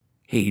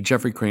Hey,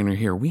 Jeffrey Craner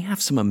here. We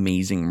have some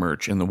amazing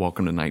merch in the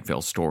Welcome to Night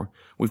Vale store.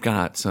 We've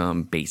got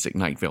some basic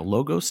Night Vale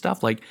logo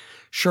stuff like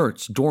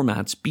shirts,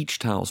 doormats, beach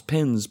towels,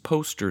 pins,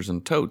 posters,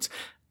 and totes.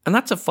 And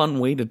that's a fun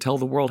way to tell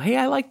the world, hey,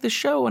 I like this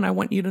show and I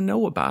want you to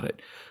know about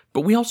it.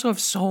 But we also have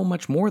so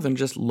much more than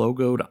just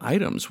logoed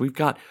items. We've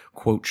got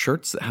quote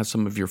shirts that have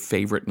some of your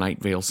favorite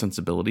Night Vale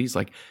sensibilities,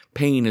 like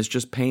pain is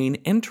just pain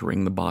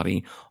entering the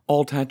body,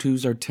 all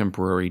tattoos are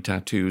temporary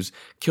tattoos,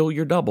 kill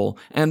your double,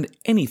 and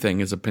anything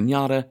is a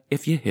piñata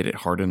if you hit it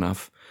hard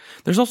enough.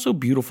 There's also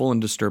beautiful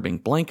and disturbing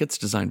blankets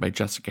designed by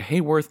Jessica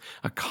Hayworth,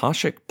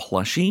 Akashic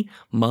plushie,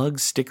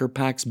 mugs, sticker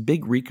packs,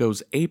 Big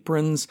Rico's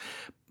aprons,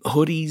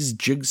 hoodies,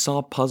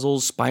 jigsaw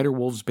puzzles,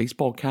 Spider-Wolves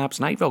baseball caps,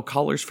 Night Vale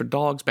collars for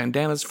dogs,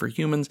 bandanas for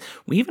humans.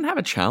 We even have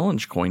a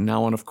challenge coin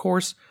now, and of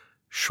course,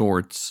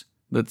 shorts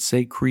that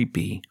say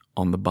creepy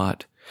on the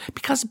butt.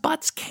 Because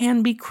butts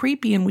can be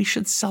creepy, and we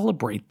should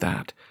celebrate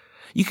that.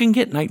 You can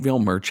get Night Vale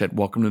merch at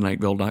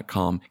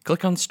welcometonightvale.com.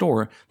 Click on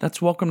store. That's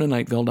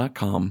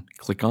welcometonightvale.com.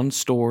 Click on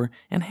store,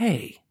 and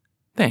hey,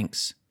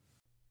 thanks.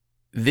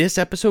 This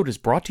episode is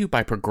brought to you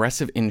by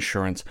Progressive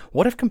Insurance.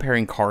 What if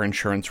comparing car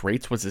insurance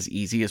rates was as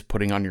easy as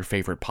putting on your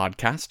favorite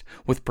podcast?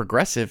 With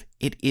Progressive,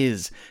 it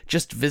is.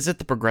 Just visit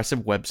the Progressive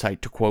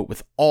website to quote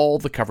with all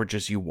the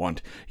coverages you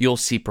want. You'll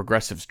see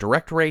Progressive's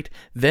direct rate,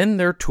 then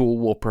their tool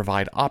will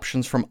provide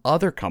options from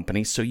other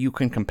companies so you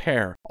can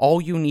compare. All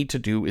you need to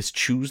do is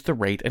choose the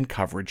rate and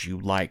coverage you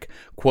like.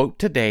 Quote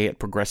today at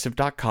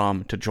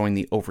Progressive.com to join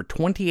the over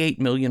 28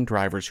 million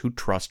drivers who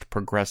trust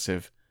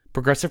Progressive.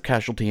 Progressive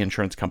Casualty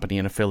Insurance Company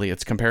and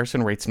Affiliates.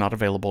 Comparison rates not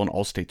available in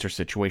all states or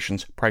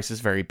situations.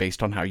 Prices vary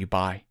based on how you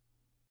buy.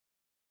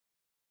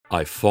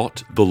 I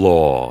fought the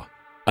law,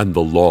 and the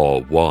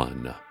law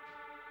won.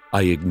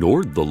 I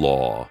ignored the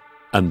law,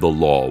 and the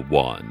law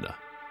won.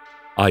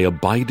 I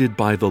abided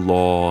by the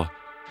law,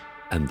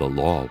 and the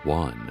law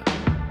won.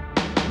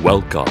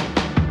 Welcome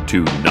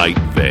to Night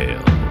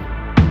Vale.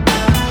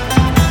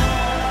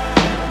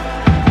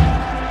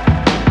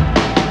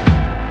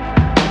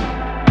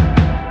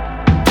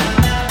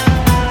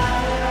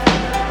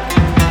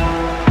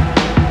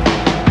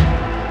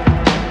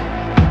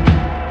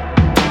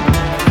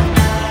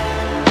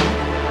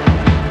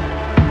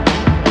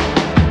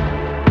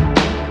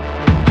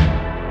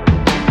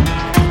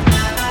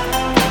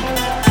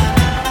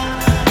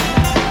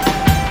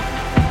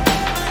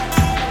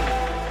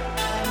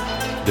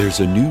 There's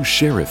a new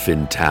sheriff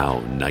in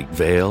town, Night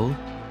Vale.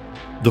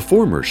 The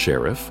former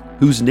sheriff,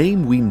 whose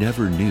name we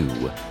never knew,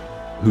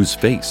 whose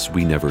face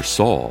we never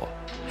saw,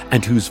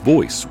 and whose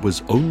voice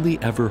was only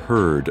ever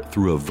heard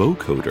through a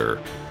vocoder,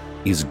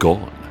 is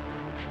gone.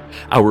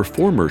 Our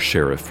former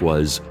sheriff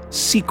was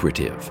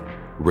secretive,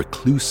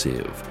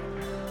 reclusive,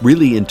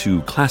 really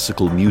into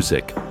classical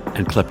music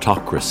and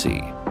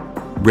kleptocracy,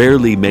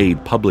 rarely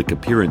made public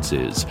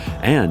appearances,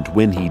 and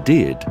when he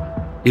did,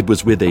 it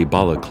was with a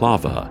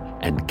balaclava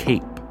and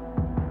cape.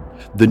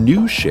 The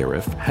new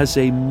sheriff has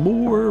a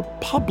more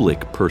public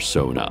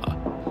persona,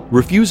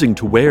 refusing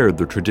to wear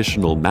the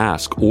traditional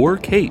mask or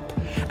cape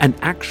and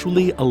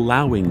actually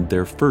allowing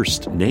their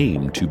first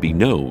name to be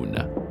known.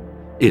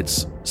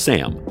 It's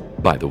Sam,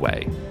 by the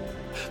way.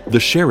 The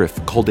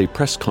sheriff called a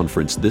press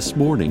conference this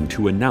morning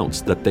to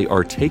announce that they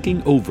are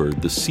taking over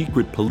the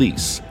secret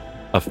police,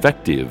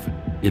 effective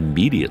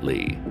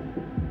immediately.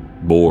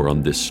 More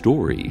on this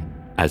story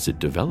as it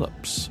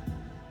develops.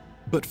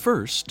 But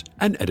first,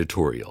 an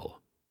editorial.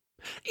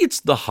 It's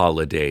the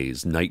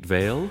holidays, Night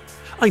Vale.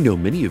 I know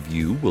many of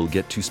you will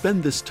get to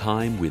spend this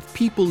time with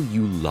people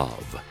you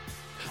love.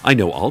 I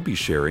know I'll be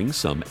sharing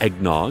some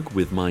eggnog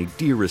with my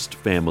dearest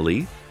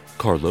family,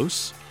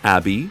 Carlos,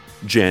 Abby,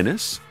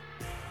 Janice,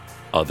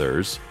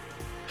 others.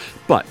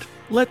 But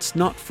let's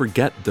not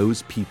forget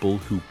those people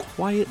who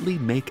quietly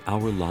make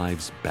our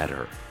lives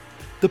better.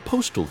 The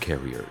postal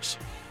carriers,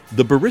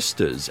 the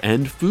baristas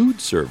and food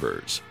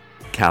servers,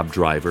 cab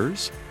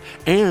drivers,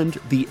 and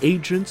the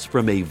agents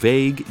from a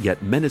vague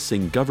yet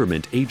menacing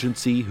government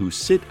agency who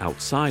sit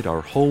outside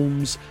our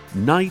homes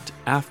night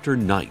after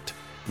night,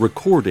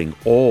 recording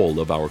all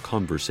of our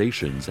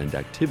conversations and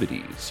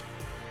activities.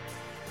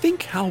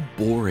 Think how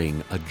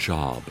boring a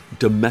job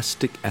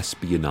domestic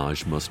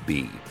espionage must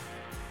be.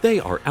 They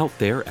are out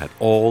there at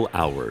all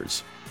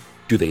hours.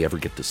 Do they ever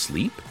get to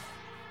sleep?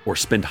 Or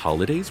spend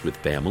holidays with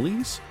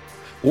families?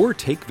 Or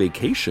take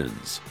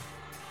vacations?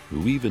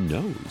 Who even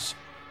knows?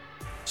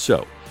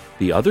 So,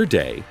 the other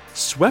day,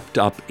 swept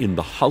up in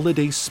the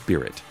holiday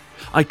spirit,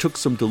 I took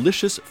some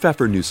delicious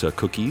Pfeffernusse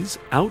cookies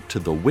out to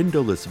the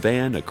windowless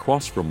van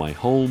across from my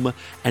home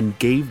and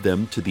gave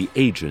them to the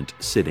agent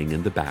sitting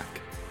in the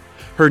back.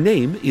 Her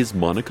name is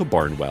Monica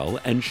Barnwell,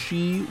 and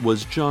she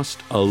was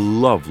just a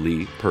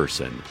lovely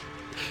person.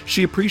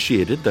 She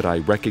appreciated that I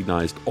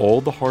recognized all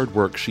the hard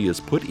work she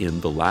has put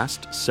in the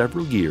last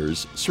several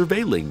years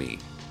surveilling me,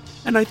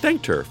 and I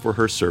thanked her for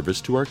her service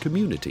to our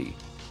community.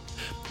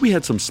 We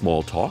had some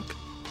small talk,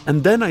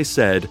 and then I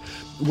said,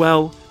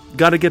 well,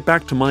 gotta get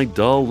back to my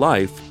dull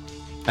life,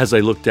 as I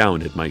looked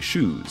down at my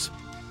shoes.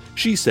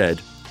 She said,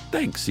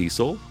 thanks,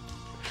 Cecil.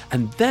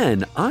 And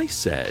then I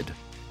said,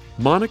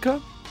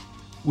 Monica,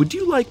 would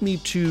you like me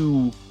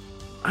to,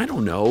 I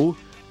don't know,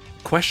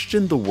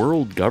 question the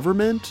world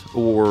government,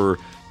 or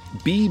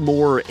be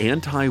more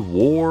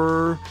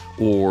anti-war,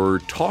 or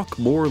talk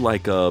more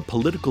like a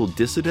political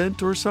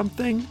dissident or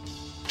something,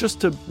 just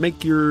to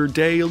make your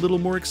day a little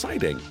more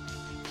exciting?"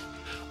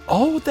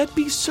 "Oh, that'd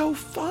be so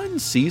fun,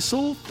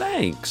 Cecil,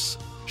 thanks,"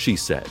 she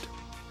said.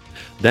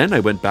 Then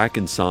I went back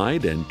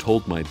inside and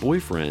told my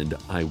boyfriend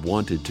I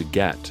wanted to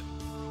get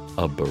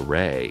a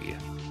beret,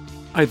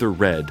 either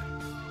red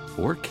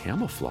or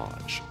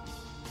camouflage.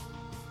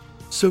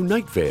 So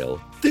Night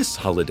Vale, this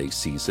holiday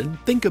season,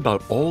 think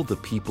about all the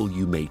people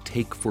you may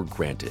take for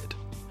granted.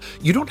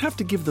 You don't have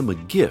to give them a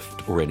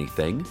gift or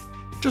anything,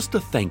 just a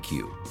thank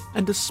you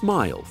and a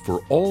smile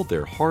for all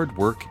their hard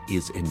work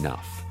is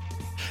enough.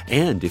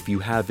 And if you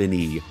have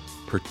any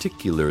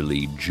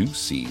particularly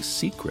juicy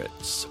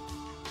secrets,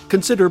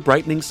 consider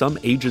brightening some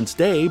agent's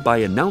day by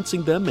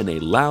announcing them in a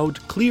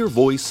loud, clear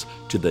voice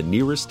to the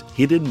nearest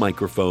hidden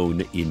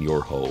microphone in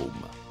your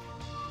home.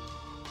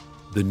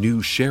 The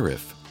new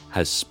sheriff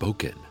has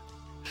spoken.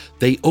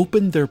 They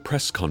opened their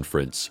press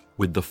conference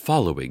with the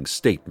following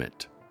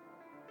statement.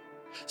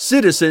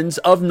 "Citizens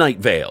of Night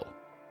Vale,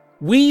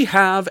 we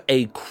have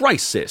a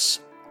crisis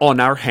on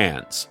our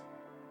hands,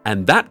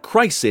 and that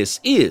crisis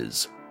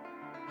is..."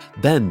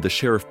 Then the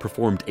sheriff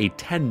performed a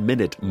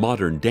 10-minute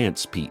modern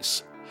dance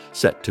piece,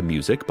 set to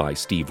music by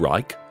Steve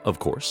Reich, of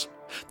course,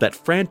 that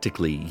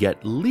frantically yet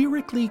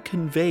lyrically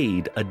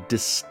conveyed a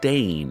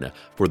disdain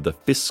for the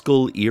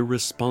fiscal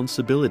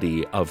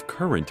irresponsibility of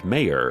current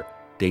mayor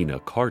Dana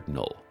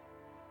Cardinal.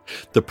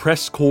 The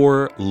press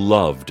corps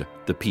loved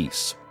the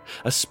piece,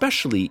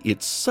 especially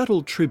its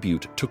subtle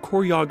tribute to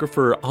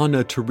choreographer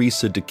Anna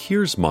Teresa de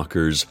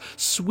Keersmacher's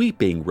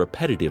sweeping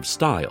repetitive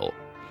style,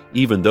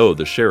 even though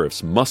the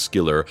sheriff's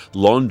muscular,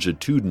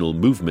 longitudinal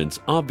movements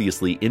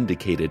obviously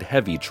indicated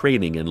heavy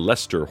training in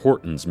Lester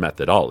Horton's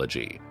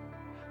methodology.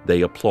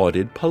 They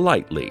applauded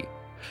politely,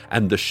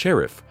 and the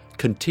sheriff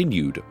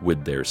continued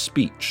with their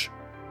speech.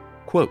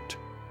 Quote,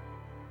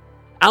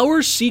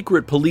 "Our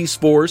secret police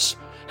force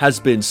has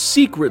been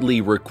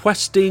secretly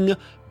requesting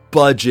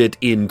budget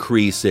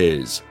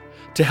increases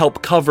to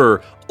help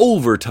cover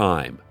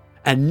overtime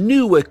and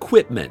new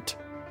equipment.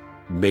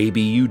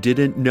 Maybe you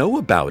didn't know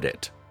about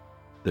it,"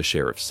 the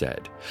sheriff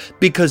said,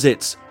 "because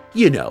it's,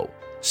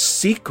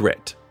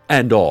 secret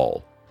and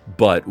all,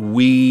 but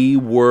we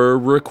were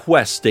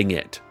requesting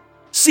it.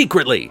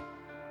 Secretly.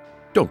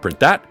 Don't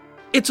print that.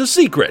 It's a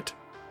secret."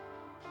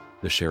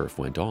 The sheriff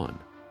went on.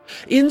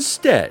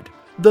 "Instead,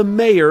 the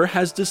mayor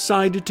has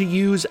decided to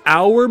use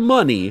our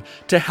money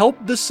to help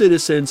the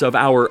citizens of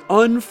our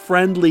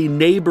unfriendly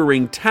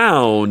neighboring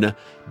town,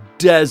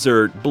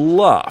 Desert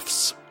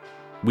Bluffs.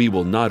 We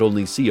will not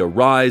only see a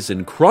rise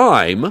in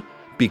crime,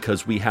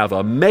 because we have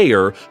a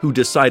mayor who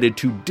decided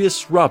to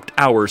disrupt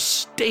our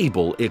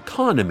stable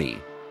economy,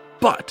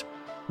 but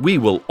we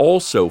will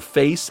also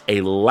face a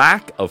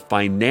lack of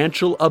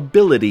financial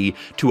ability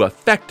to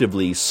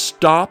effectively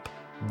stop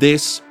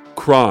this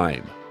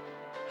crime.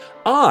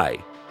 I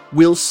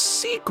will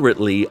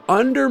secretly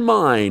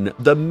undermine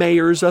the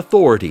mayor's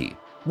authority,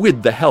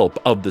 with the help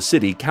of the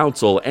city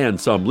council and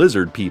some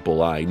lizard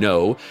people I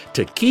know,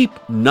 to keep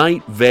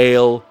Night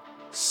Vale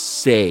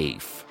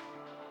safe."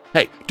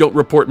 Hey, don't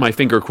report my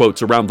finger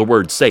quotes around the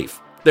word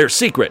safe. They're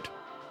secret.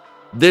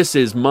 This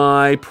is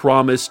my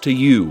promise to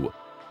you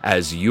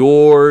as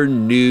your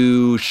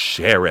new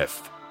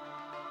sheriff.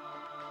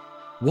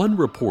 One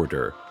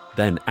reporter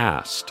then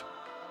asked,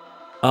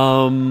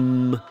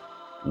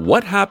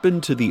 what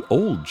happened to the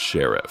old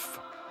sheriff?"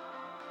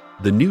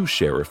 The new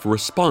sheriff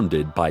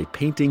responded by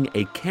painting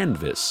a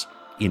canvas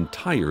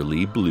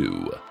entirely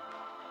blue.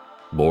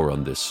 More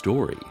on this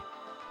story.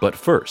 But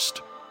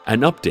first,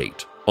 an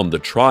update on the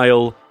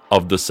trial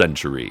of the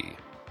century.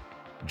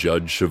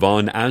 Judge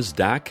Siobhan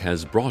Asdak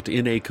has brought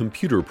in a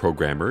computer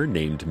programmer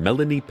named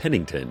Melanie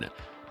Pennington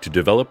to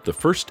develop the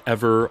first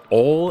ever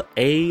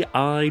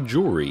all-AI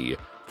jury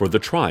for the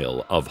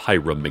trial of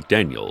Hiram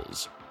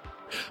McDaniels.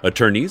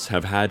 Attorneys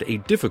have had a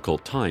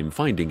difficult time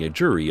finding a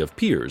jury of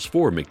peers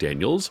for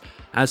McDaniels,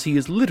 as he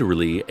is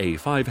literally a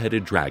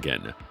five-headed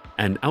dragon,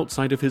 and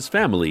outside of his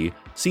family,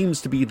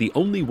 seems to be the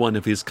only one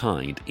of his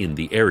kind in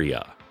the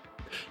area.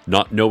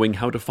 Not knowing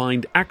how to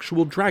find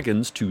actual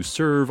dragons to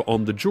serve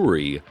on the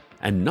jury,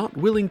 and not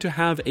willing to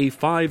have a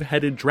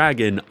five-headed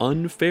dragon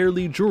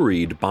unfairly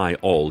juried by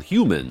all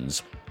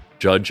humans,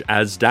 Judge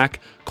Asdak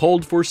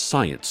called for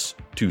science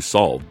to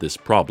solve this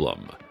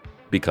problem.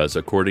 Because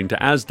according to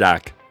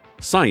Asdak,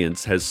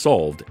 science has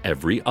solved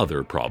every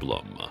other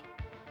problem.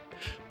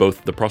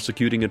 Both the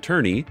prosecuting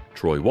attorney,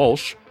 Troy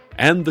Walsh,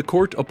 and the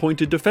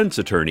court-appointed defense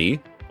attorney,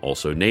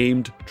 also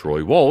named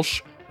Troy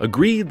Walsh,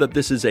 agreed that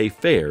this is a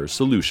fair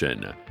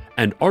solution,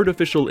 and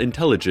artificial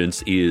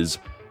intelligence is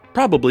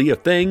probably a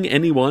thing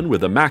anyone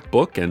with a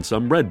MacBook and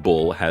some Red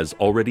Bull has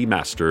already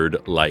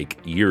mastered like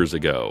years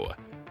ago,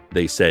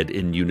 they said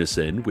in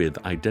unison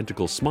with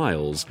identical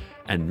smiles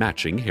and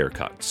matching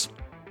haircuts.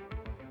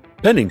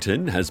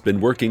 Pennington has been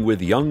working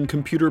with young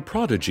computer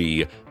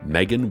prodigy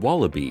Megan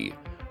Wallaby,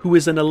 who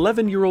is an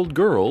 11-year-old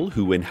girl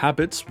who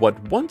inhabits what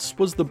once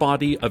was the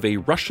body of a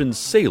Russian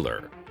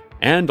sailor,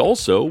 and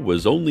also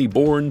was only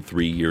born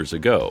 3 years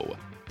ago.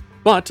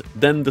 But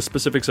then the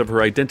specifics of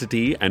her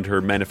identity and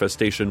her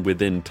manifestation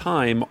within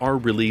time are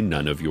really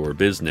none of your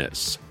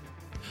business.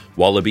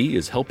 Wallaby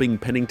is helping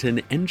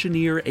Pennington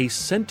engineer a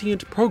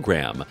sentient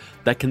program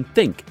that can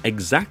think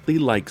exactly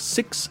like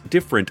 6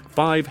 different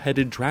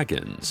 5-headed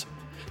dragons.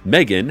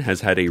 Megan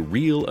has had a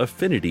real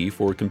affinity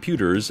for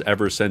computers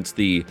ever since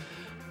the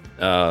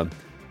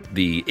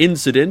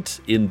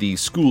incident in the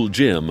school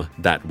gym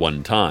that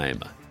one time.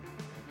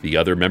 The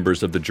other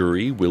members of the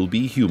jury will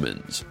be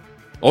humans.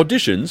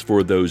 Auditions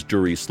for those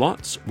jury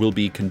slots will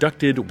be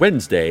conducted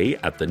Wednesday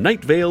at the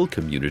Night Vale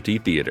Community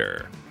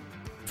Theater.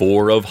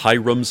 4 of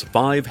Hiram's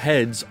 5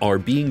 heads are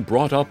being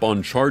brought up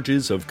on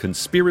charges of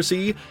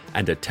conspiracy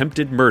and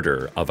attempted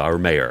murder of our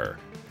mayor.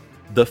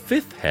 The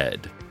 5th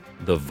head,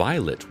 the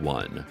Violet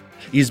one,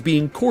 is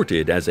being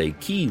courted as a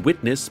key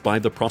witness by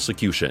the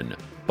prosecution,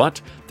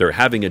 but they're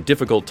having a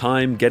difficult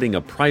time getting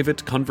a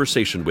private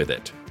conversation with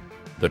it.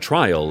 The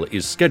trial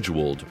is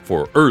scheduled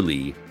for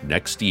early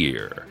next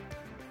year.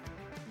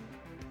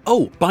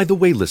 Oh, by the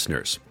way,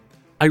 listeners,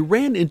 I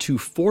ran into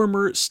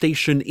former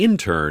station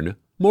intern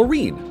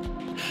Maureen.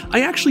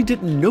 I actually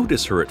didn't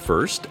notice her at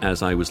first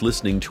as I was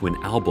listening to an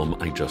album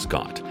I just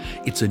got.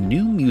 It's a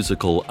new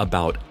musical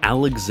about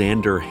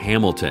Alexander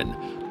Hamilton,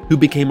 who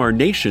became our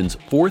nation's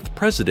 4th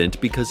president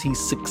because he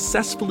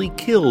successfully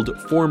killed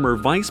former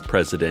Vice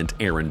President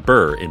Aaron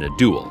Burr in a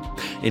duel.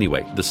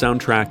 Anyway, the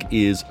soundtrack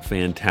is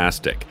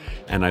fantastic,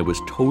 and I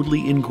was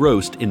totally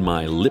engrossed in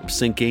my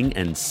lip-syncing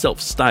and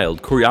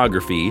self-styled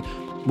choreography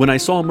when I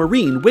saw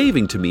Maureen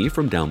waving to me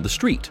from down the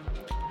street.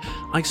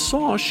 I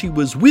saw she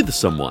was with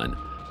someone,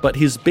 but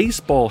his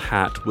baseball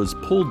hat was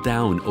pulled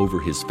down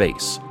over his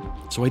face,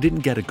 so I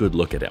didn't get a good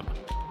look at him.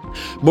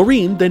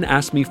 Maureen then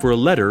asked me for a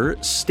letter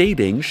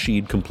stating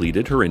she'd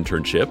completed her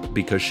internship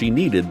because she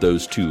needed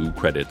those 2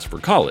 credits for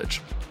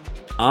college.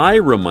 I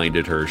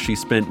reminded her she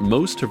spent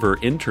most of her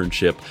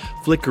internship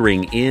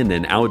flickering in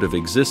and out of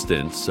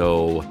existence,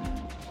 so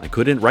I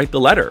couldn't write the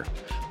letter.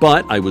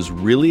 But I was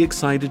really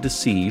excited to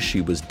see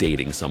she was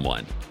dating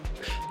someone.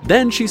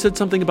 Then she said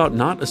something about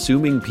not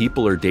assuming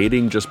people are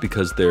dating just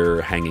because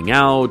they're hanging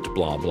out,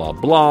 blah, blah,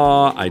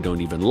 blah. I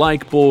don't even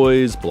like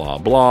boys, blah,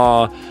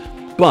 blah.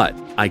 But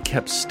I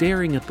kept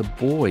staring at the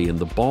boy in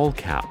the ball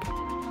cap,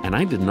 and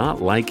I did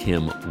not like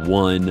him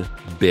one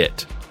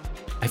bit.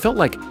 I felt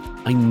like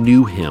I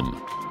knew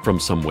him from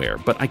somewhere,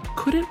 but I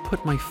couldn't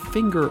put my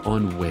finger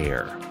on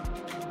where.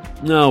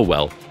 Oh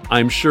well,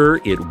 I'm sure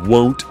it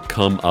won't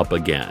come up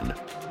again.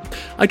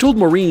 I told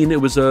Maureen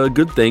it was a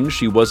good thing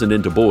she wasn't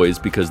into boys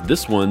because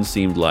this one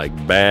seemed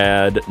like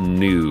bad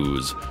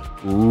news.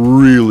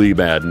 Really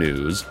bad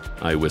news,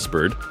 I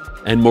whispered,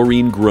 and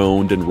Maureen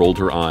groaned and rolled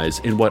her eyes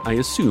in what I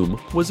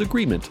assume was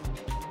agreement.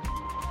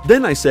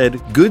 Then I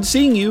said, "Good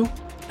seeing you,"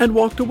 and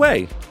walked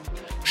away.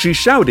 She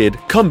shouted,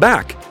 "Come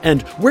back,"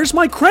 and "Where's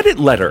my credit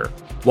letter?"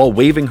 while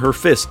waving her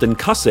fist and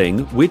cussing,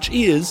 which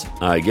is,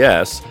 I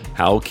guess,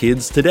 how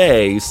kids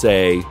today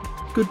say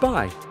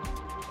goodbye.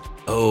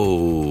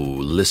 Oh,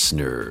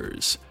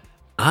 listeners,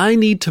 I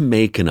need to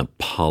make an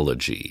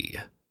apology.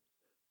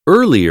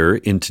 Earlier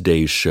in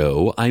today's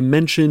show, I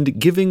mentioned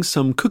giving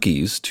some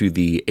cookies to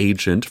the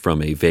agent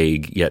from a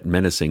vague yet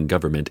menacing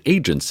government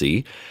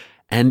agency,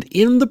 and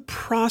in the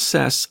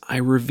process, I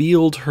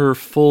revealed her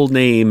full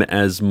name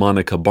as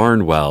Monica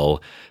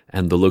Barnwell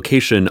and the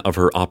location of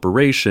her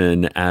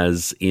operation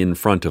as in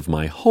front of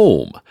my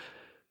home.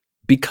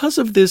 Because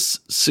of this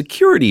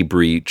security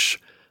breach,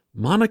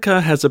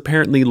 Monica has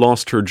apparently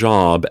lost her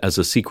job as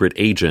a secret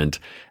agent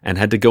and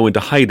had to go into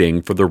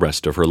hiding for the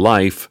rest of her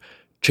life,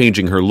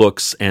 changing her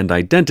looks and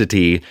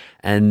identity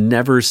and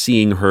never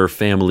seeing her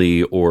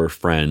family or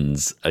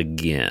friends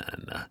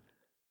again.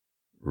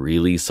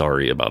 Really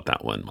sorry about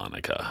that one,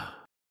 Monica.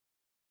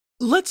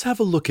 Let's have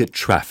a look at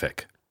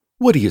traffic.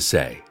 What do you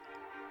say?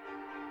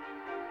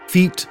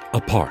 Feet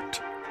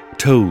apart,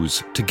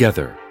 toes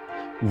together,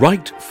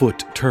 right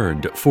foot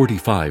turned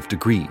 45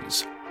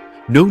 degrees.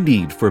 No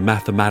need for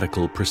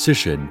mathematical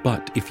precision,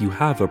 but if you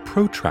have a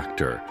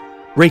protractor,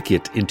 break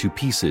it into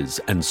pieces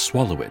and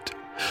swallow it.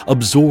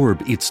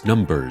 Absorb its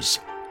numbers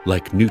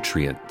like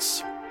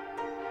nutrients.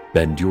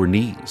 Bend your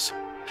knees.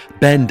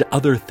 Bend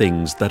other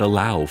things that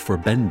allow for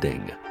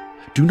bending.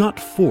 Do not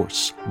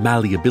force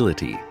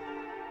malleability.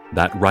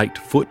 That right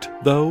foot,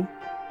 though,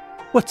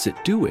 what's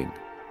it doing?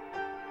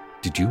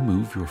 Did you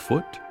move your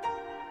foot?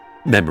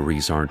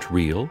 Memories aren't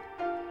real.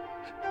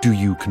 Do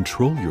you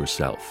control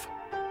yourself?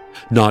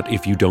 Not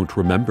if you don't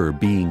remember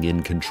being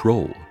in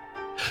control.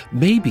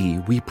 Maybe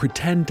we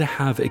pretend to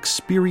have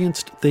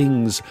experienced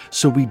things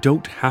so we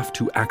don't have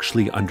to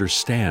actually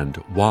understand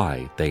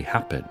why they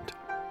happened.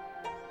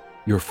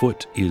 Your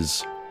foot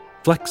is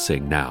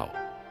flexing now.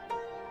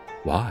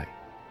 Why?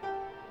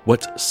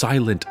 What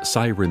silent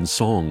siren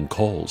song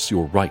calls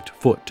your right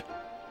foot?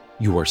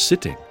 You are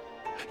sitting.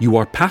 You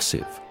are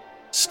passive.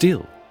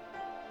 Still.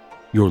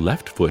 Your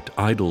left foot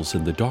idles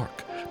in the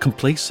dark,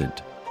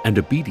 complacent and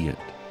obedient.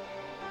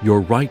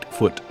 your right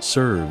foot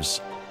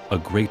serves a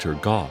greater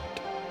God.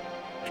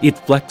 It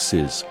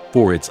flexes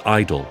for its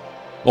idol,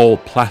 all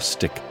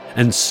plastic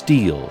and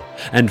steel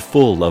and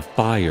full of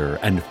fire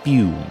and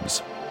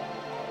fumes.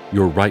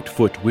 Your right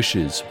foot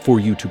wishes for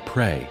you to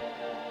pray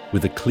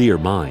with a clear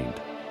mind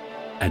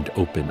and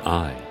open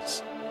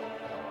eyes.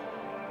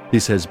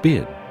 This has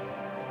been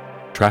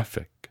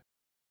Traffic.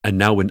 And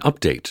now an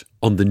update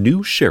on the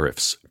new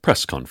sheriff's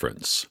press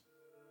conference.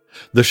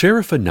 The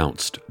sheriff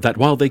announced that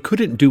while they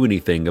couldn't do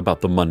anything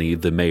about the money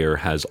the mayor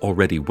has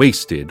already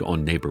wasted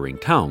on neighboring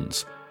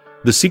towns,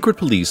 the secret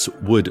police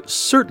would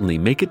certainly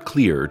make it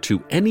clear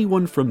to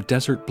anyone from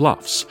Desert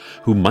Bluffs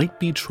who might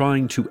be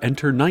trying to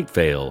enter Night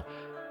Vale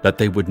that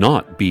they would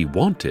not be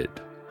wanted.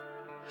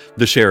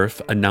 The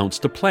sheriff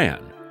announced a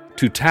plan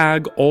to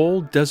tag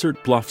all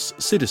Desert Bluffs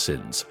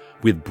citizens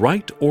with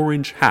bright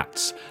orange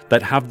hats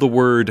that have the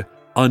word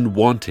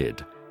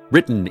 "Unwanted"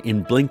 written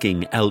in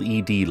blinking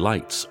LED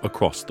lights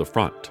across the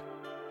front.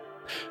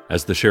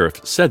 As the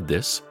sheriff said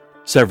this,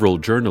 several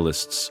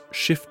journalists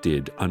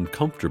shifted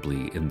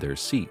uncomfortably in their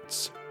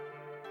seats.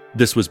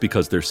 This was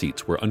because their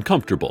seats were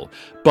uncomfortable,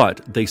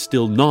 but they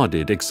still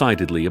nodded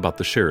excitedly about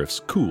the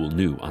sheriff's cool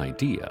new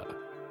idea.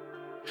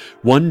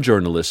 One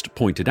journalist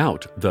pointed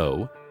out,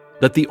 though,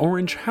 that the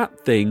orange hat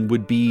thing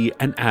would be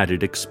an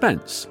added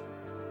expense,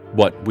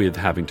 what with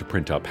having to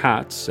print up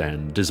hats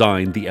and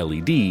design the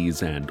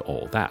LEDs and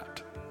all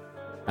that.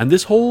 And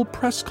this whole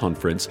press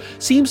conference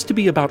seems to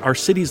be about our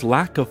city's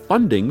lack of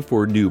funding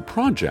for new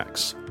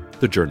projects,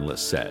 the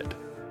journalist said.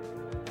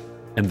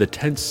 And the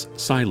tense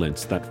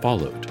silence that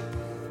followed,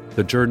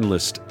 the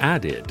journalist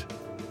added,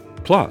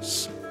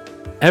 "Plus,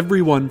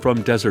 everyone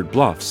from Desert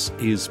Bluffs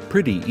is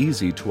pretty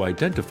easy to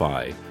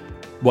identify,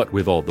 what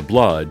with all the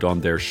blood on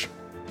their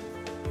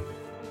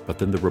But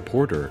then the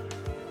reporter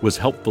was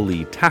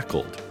helpfully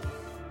tackled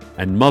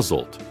and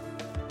muzzled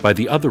by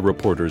the other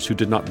reporters who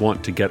did not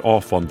want to get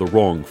off on the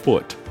wrong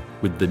foot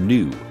with the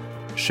new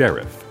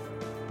sheriff.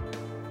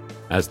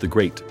 As the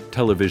great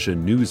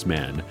television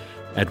newsman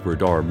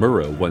Edward R.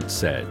 Murrow once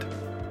said,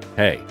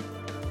 "Hey,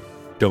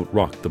 don't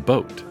rock the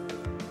boat,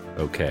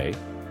 okay?"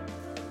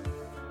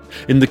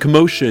 In the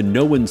commotion,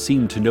 no one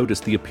seemed to notice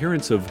the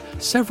appearance of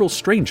several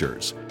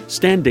strangers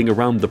standing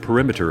around the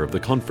perimeter of the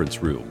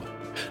conference room.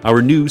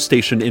 Our new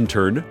station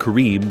intern,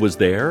 Kareem, was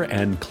there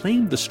and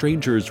claimed the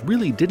strangers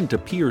really didn't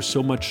appear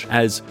so much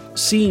as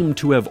seem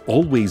to have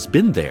always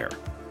been there,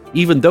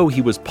 even though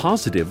he was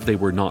positive they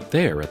were not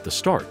there at the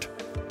start.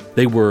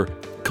 They were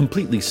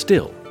completely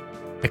still,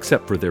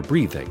 except for their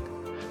breathing.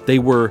 They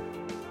were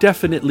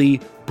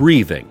definitely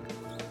breathing,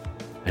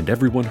 and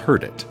everyone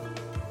heard it.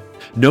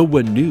 No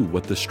one knew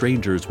what the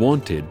strangers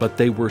wanted, but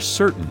they were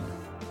certain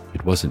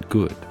it wasn't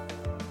good.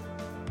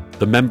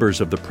 The members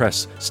of the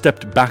press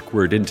stepped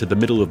backward into the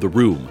middle of the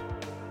room.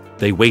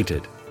 They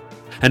waited,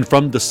 and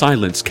from the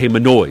silence came a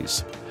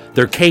noise.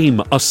 There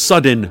came a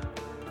sudden...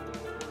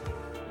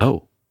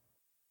 Oh,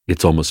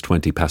 it's almost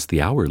 20 past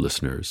the hour,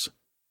 listeners.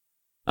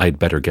 I'd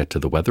better get to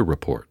the weather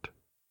report.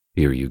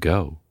 Here you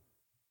go.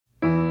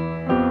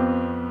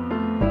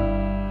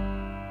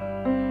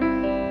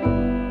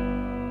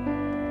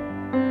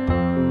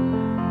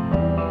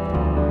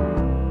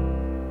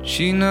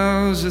 She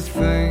knows a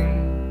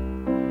thing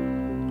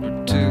or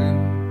two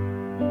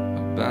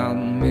about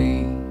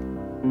me.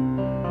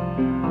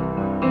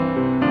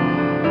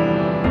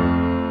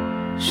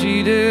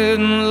 She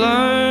didn't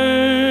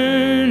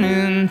learn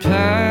in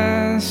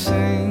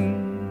passing.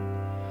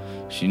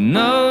 She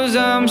knows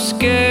I'm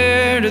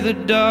scared of the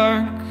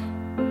dark.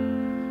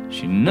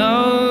 She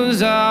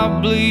knows I'll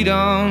bleed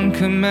on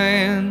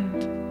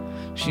command.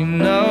 She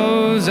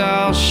knows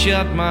I'll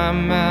shut my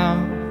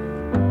mouth.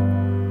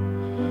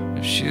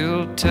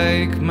 She'll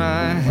take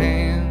my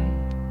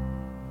hand,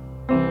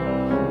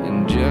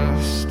 and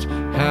just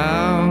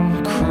how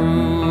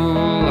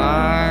cruel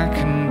I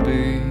can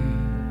be.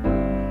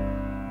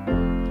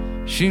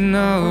 She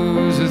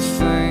knows a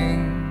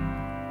thing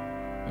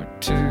or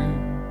two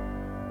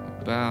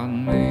about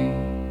me.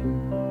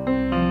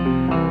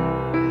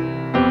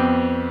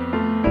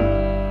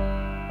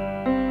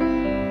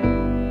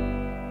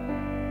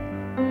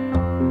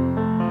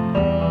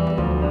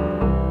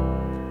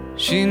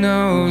 She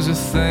knows a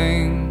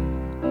thing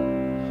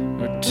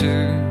or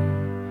two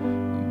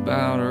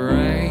about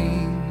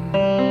rain.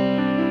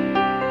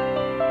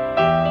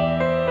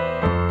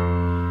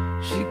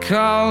 She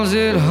calls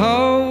it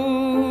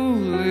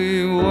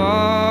holy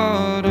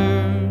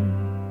water.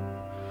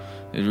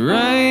 It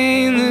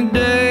rained the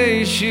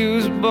day she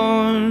was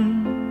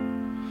born.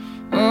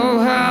 Oh,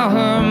 how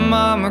her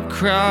mama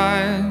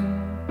cried.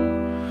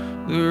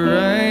 The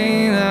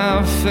rain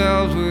I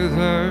felt with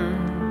her,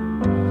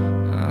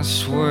 I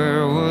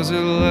swear, was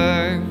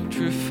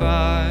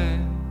electrified.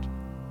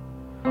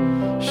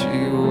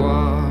 She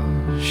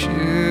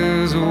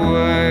washes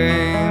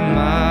away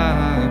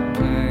my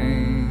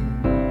pain.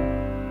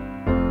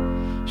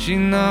 She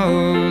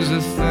knows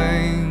a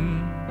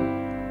thing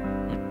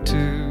or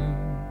two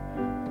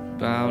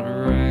about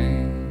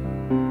rain.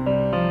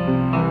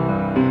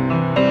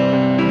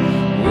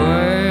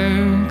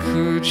 Where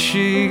could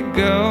she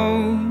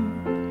go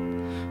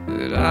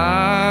that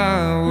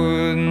I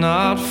would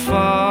not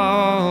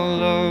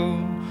follow,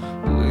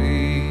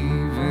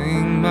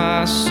 leaving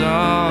my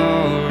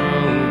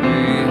sorrow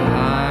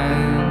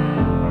behind.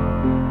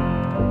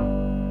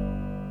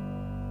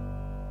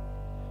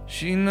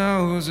 She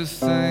knows a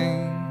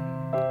thing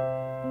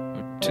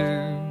or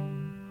two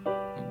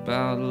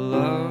about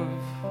love.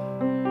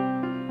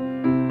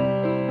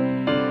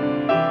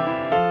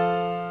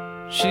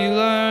 She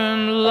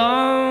learned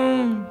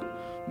long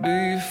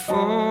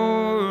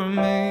before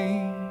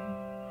me.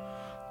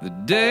 The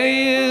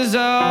day is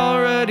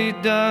already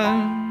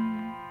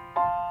done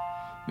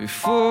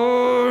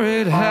before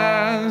it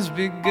has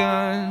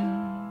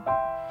begun,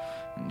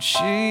 and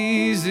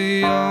she's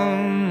the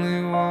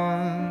only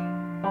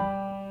one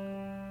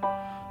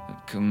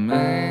that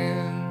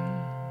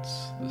commands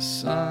the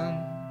sun.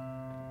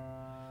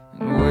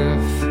 And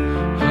with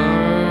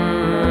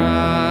her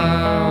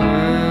I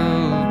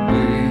will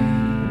be.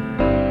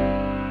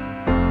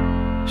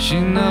 She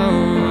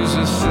knows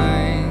a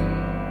thing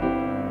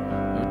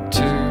or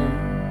two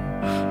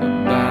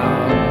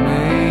about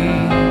me.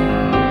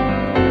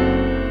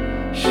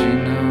 She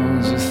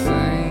knows a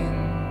thing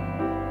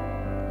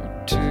or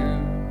two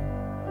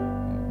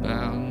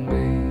about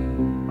me.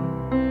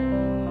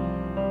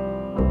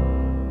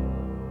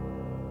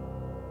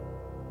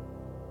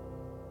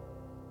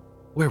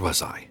 Where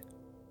was I?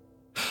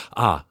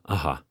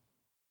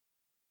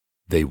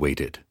 They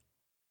waited.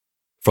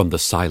 From the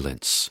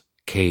silence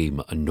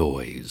came a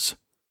noise.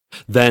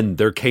 Then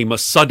there came a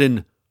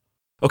sudden...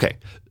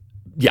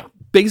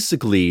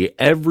 Basically,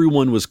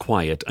 everyone was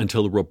quiet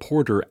until a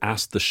reporter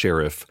asked the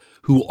sheriff,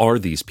 "Who are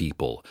these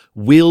people?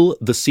 Will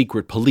the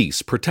secret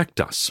police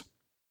protect us?"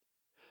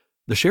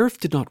 The sheriff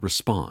did not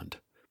respond.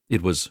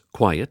 It was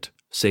quiet,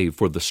 save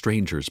for the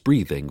stranger's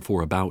breathing,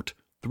 for about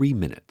 3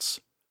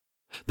 minutes.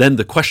 Then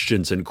the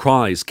questions and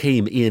cries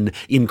came in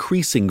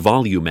increasing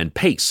volume and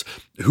pace.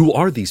 "Who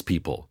are these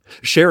people?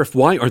 Sheriff,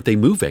 why aren't they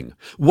moving?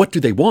 What do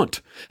they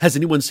want? Has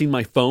anyone seen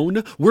my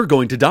phone? We're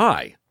going to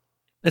die,"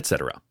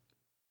 etc.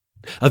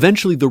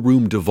 Eventually the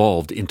room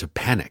devolved into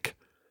panic.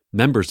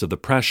 Members of the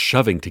press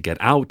shoving to get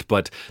out,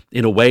 but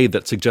in a way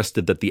that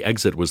suggested that the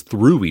exit was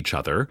through each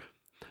other.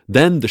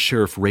 Then the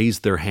sheriff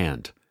raised their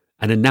hand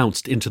and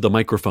announced into the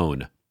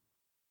microphone,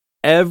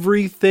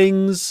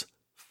 "Everything's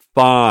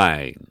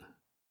fine."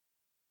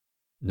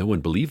 No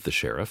one believed the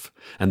sheriff,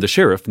 and the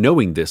sheriff,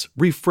 knowing this,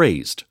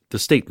 rephrased the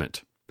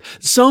statement.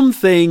 "Some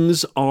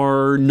things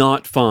are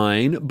not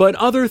fine, but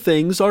other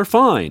things are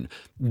fine.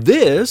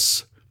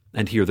 This,"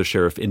 and here the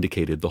sheriff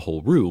indicated the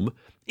whole room,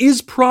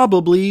 "is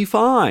probably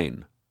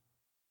fine."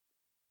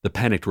 The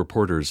panicked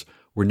reporters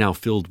were now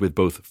filled with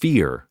both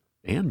fear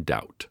and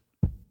doubt.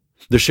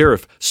 The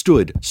sheriff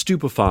stood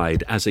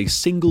stupefied as a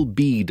single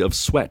bead of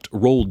sweat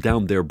rolled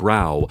down their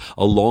brow,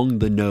 along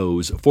the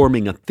nose,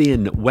 forming a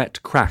thin,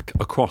 wet crack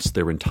across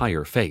their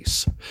entire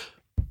face.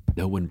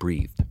 No one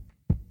breathed,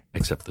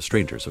 except the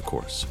strangers, of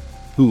course,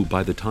 who,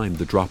 by the time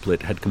the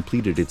droplet had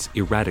completed its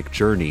erratic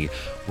journey,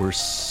 were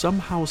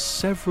somehow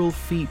several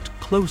feet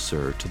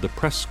closer to the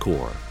press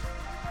corps,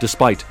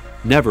 despite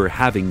never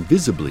having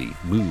visibly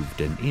moved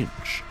an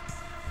inch.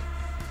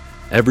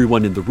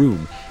 Everyone in the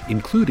room,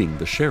 including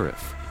the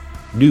sheriff,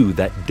 knew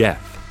that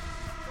death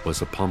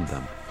was upon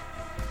them.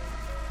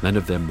 None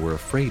of them were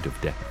afraid of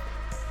death.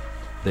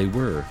 They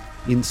were,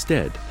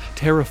 instead,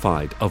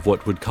 terrified of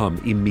what would come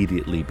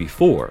immediately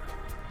before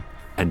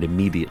and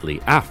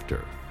immediately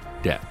after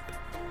death.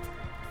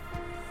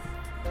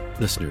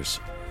 Listeners,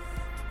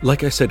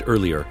 like I said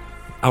earlier,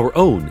 our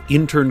own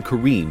intern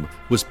Kareem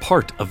was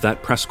part of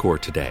that press corps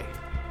today.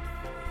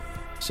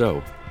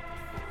 So,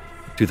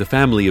 to the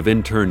family of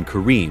intern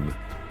Kareem,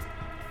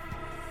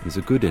 he's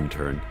a good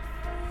intern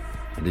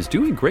and is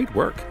doing great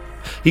work.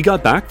 He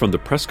got back from the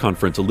press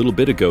conference a little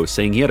bit ago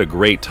saying he had a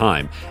great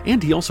time,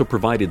 and he also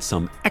provided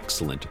some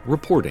excellent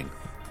reporting.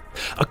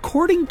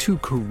 According to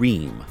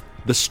Kareem,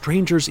 the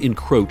strangers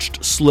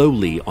encroached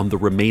slowly on the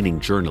remaining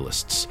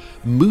journalists,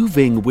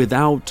 moving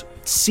without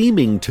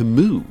seeming to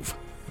move.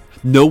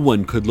 No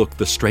one could look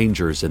the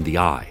strangers in the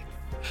eye.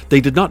 They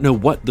did not know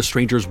what the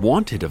strangers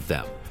wanted of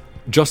them,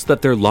 just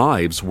that their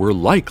lives were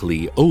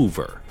likely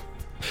over.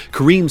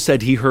 Kareem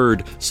said he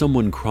heard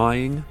someone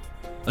crying,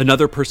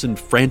 another person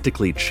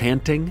frantically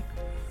chanting,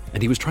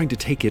 and he was trying to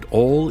take it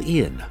all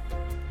in.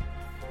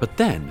 But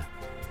then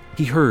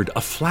he heard a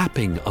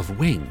flapping of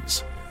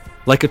wings,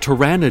 like a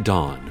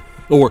pteranodon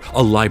or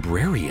a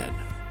librarian.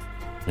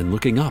 And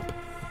looking up,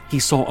 he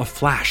saw a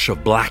flash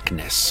of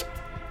blackness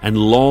and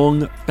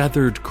long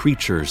feathered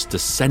creatures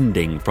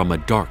descending from a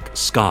dark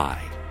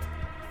sky.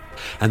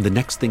 And the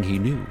next thing he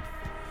knew,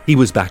 he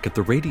was back at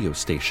the radio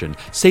station,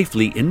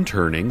 safely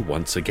interning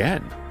once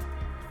again.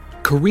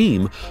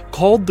 Kareem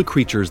called the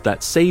creatures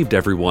that saved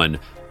everyone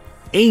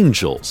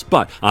angels,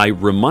 but I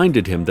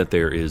reminded him that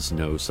there is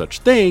no such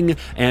thing,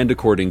 and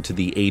according to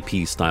the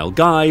AP-style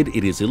guide,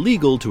 it is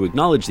illegal to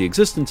acknowledge the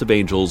existence of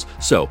angels,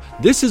 so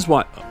this is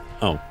why...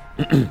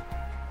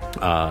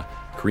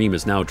 Kareem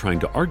is now trying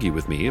to argue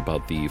with me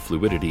about the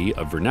fluidity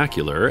of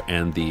vernacular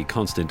and the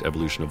constant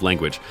evolution of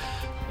language.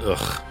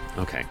 Ugh.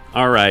 Okay.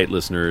 All right,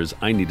 listeners,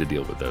 I need to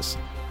deal with this.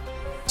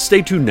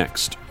 Stay tuned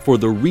next for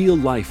the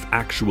real-life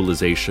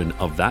actualization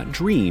of that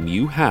dream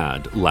you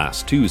had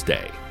last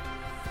Tuesday.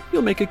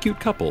 You'll make a cute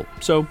couple,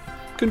 so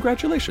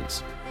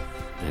congratulations.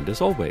 And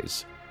as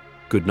always,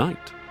 good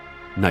night,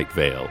 Night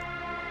Vale.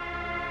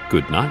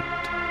 Good night.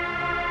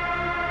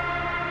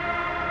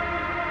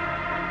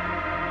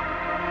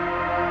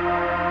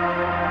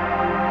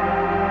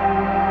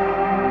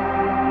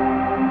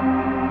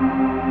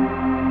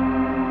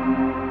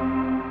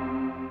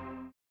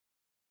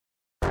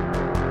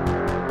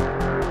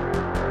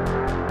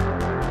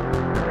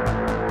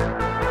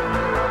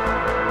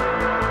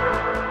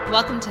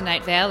 Welcome to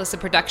Night Vale is a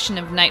production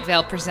of Night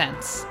Vale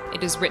Presents.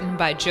 It is written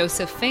by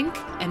Joseph Fink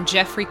and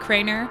Jeffrey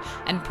Craner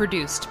and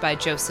produced by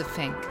Joseph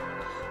Fink.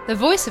 The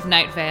voice of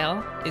Night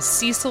Vale is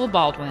Cecil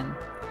Baldwin.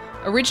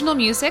 Original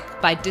music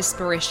by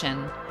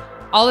Disparition.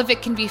 All of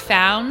it can be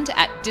found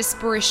at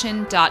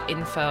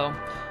disparition.info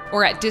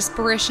or at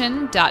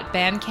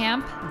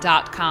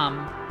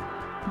disparition.bandcamp.com.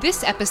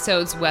 This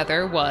episode's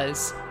weather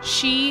was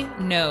She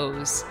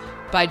Knows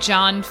by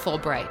John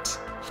Fulbright.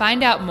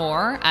 Find out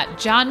more at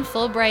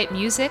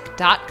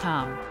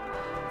johnfulbrightmusic.com.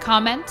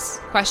 Comments,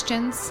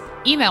 questions,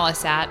 email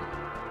us at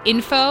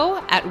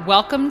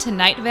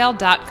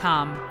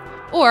info@welcometonightvale.com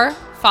or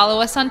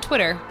follow us on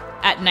Twitter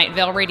at Night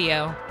Vale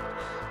Radio.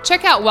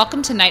 Check out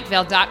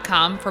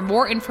welcometonightvale.com for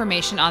more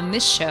information on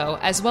this show,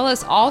 as well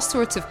as all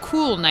sorts of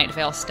cool Night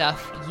Vale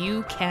stuff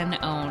you can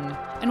own.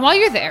 And while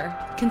you're there,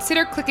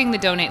 consider clicking the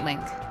donate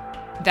link.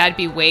 That'd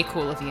be way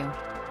cool of you.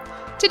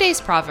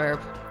 Today's proverb: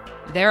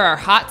 there are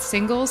hot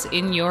singles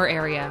in your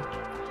area,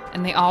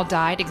 and they all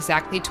died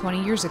exactly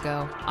 20 years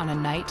ago on a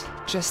night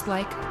just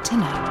like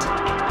tonight.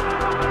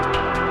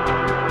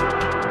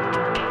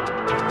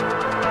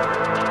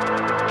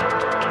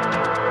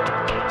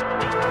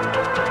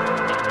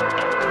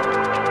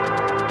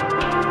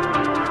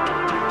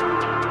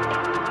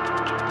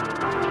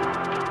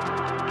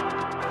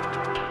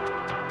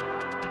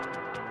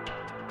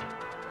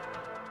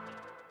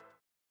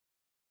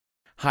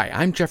 Hi,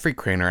 I'm Jeffrey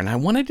Craner, and I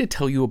wanted to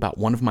tell you about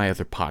one of my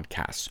other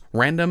podcasts,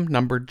 Random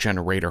Number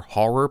Generator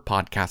Horror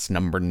Podcast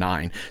number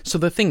 9. So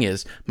the thing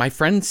is, my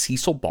friend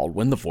Cecil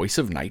Baldwin, the voice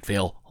of Night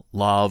Vale,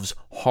 loves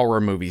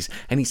horror movies,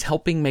 and he's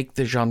helping make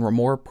the genre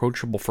more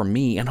approachable for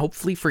me and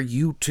hopefully for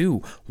you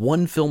too,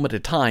 one film at a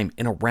time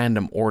in a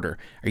random order.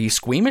 Are you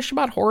squeamish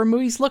about horror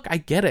movies? Look, I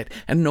get it,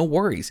 and no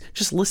worries.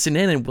 Just listen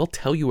in and we'll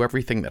tell you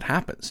everything that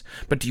happens.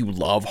 But do you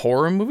love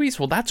horror movies?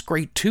 Well, that's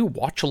great too.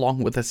 Watch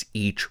along with us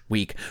each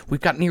week. We've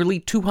got nearly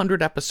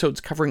 200 episodes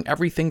covering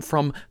everything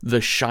from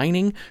The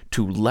Shining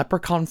to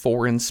Leprechaun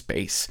 4 in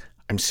Space.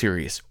 I'm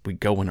serious, we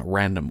go in a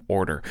random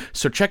order.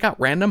 So check out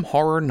Random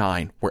Horror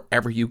 9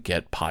 wherever you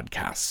get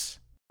podcasts.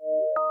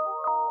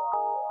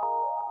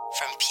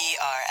 From